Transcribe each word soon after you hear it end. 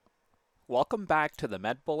Welcome back to the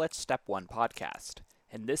MedBullets Step 1 podcast.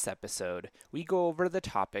 In this episode, we go over the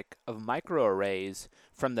topic of microarrays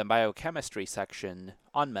from the Biochemistry section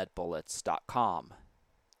on medbullets.com.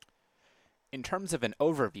 In terms of an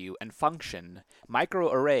overview and function,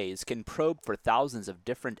 microarrays can probe for thousands of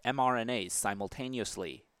different mRNAs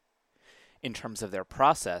simultaneously. In terms of their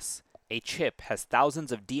process, a chip has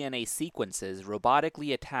thousands of DNA sequences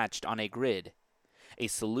robotically attached on a grid. A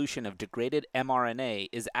solution of degraded mRNA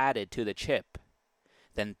is added to the chip.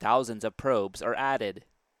 Then thousands of probes are added.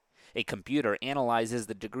 A computer analyzes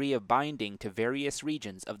the degree of binding to various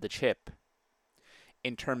regions of the chip.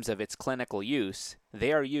 In terms of its clinical use,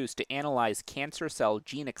 they are used to analyze cancer cell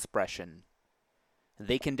gene expression.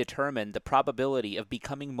 They can determine the probability of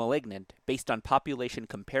becoming malignant based on population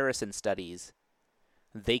comparison studies.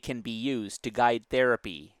 They can be used to guide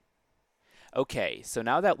therapy. Okay, so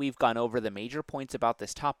now that we've gone over the major points about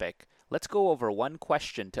this topic, let's go over one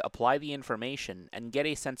question to apply the information and get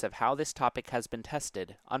a sense of how this topic has been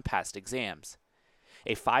tested on past exams.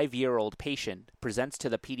 A 5-year-old patient presents to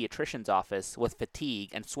the pediatrician's office with fatigue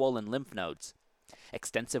and swollen lymph nodes.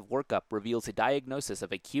 Extensive workup reveals a diagnosis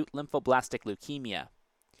of acute lymphoblastic leukemia.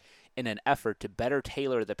 In an effort to better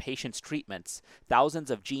tailor the patient's treatments,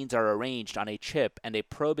 thousands of genes are arranged on a chip and a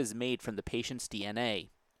probe is made from the patient's DNA.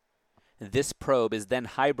 This probe is then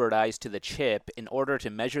hybridized to the chip in order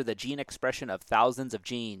to measure the gene expression of thousands of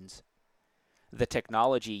genes. The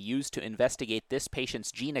technology used to investigate this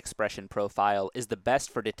patient's gene expression profile is the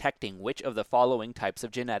best for detecting which of the following types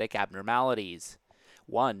of genetic abnormalities.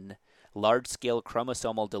 1. Large-scale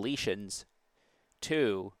chromosomal deletions.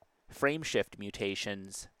 2. Frameshift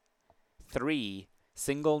mutations. 3.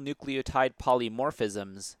 Single nucleotide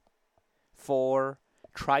polymorphisms. 4.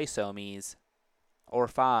 Trisomies. Or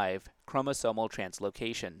 5. Chromosomal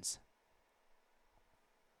translocations.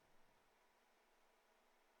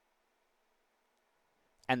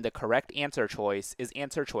 And the correct answer choice is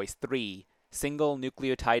answer choice 3, single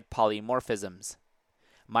nucleotide polymorphisms.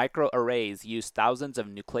 Microarrays use thousands of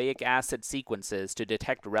nucleic acid sequences to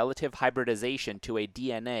detect relative hybridization to a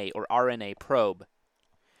DNA or RNA probe.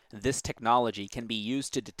 This technology can be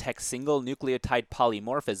used to detect single nucleotide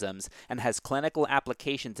polymorphisms and has clinical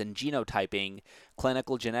applications in genotyping,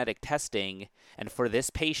 clinical genetic testing, and for this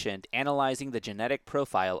patient, analyzing the genetic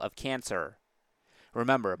profile of cancer.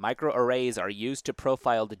 Remember, microarrays are used to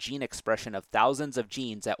profile the gene expression of thousands of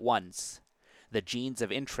genes at once. The genes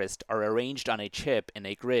of interest are arranged on a chip in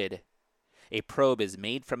a grid. A probe is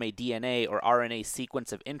made from a DNA or RNA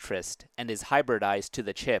sequence of interest and is hybridized to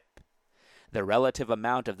the chip. The relative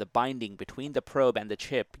amount of the binding between the probe and the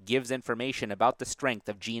chip gives information about the strength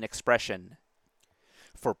of gene expression.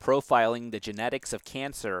 For profiling the genetics of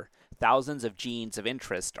cancer, thousands of genes of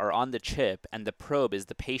interest are on the chip and the probe is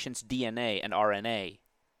the patient's DNA and RNA.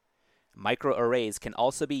 Microarrays can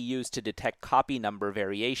also be used to detect copy number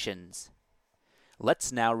variations.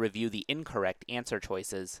 Let's now review the incorrect answer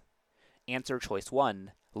choices. Answer choice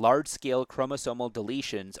 1. Large-scale chromosomal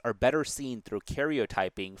deletions are better seen through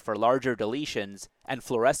karyotyping for larger deletions and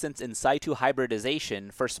fluorescence in situ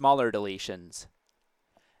hybridization for smaller deletions.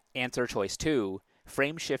 Answer choice 2.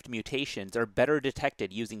 Frameshift mutations are better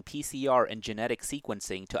detected using PCR and genetic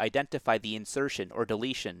sequencing to identify the insertion or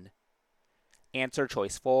deletion. Answer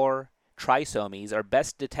choice 4. Trisomies are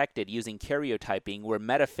best detected using karyotyping where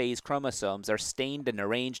metaphase chromosomes are stained and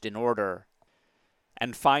arranged in order.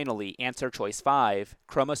 And finally, answer choice 5,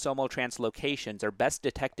 chromosomal translocations are best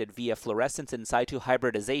detected via fluorescence in situ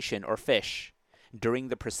hybridization or FISH. During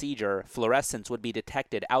the procedure, fluorescence would be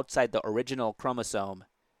detected outside the original chromosome.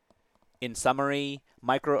 In summary,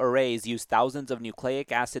 microarrays use thousands of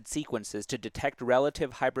nucleic acid sequences to detect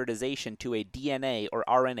relative hybridization to a DNA or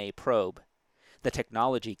RNA probe. The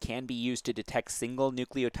technology can be used to detect single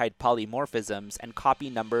nucleotide polymorphisms and copy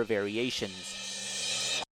number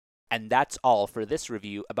variations. And that's all for this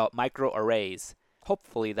review about microarrays.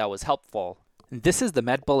 Hopefully that was helpful. This is the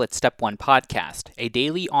MedBullets Step 1 podcast, a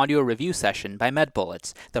daily audio review session by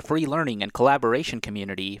MedBullets, the free learning and collaboration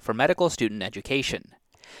community for medical student education.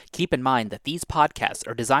 Keep in mind that these podcasts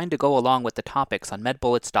are designed to go along with the topics on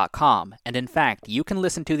medbullets.com, and in fact, you can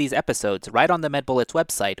listen to these episodes right on the MedBullets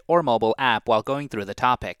website or mobile app while going through the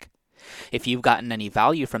topic. If you've gotten any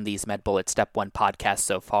value from these MedBullets Step 1 podcasts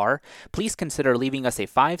so far, please consider leaving us a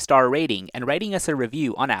 5-star rating and writing us a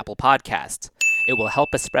review on Apple Podcasts. It will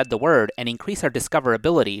help us spread the word and increase our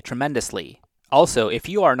discoverability tremendously. Also, if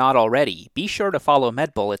you are not already, be sure to follow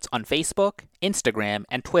MedBullets on Facebook, Instagram,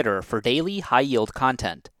 and Twitter for daily high-yield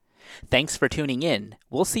content. Thanks for tuning in.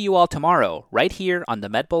 We'll see you all tomorrow, right here on the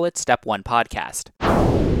MedBullets Step 1 podcast.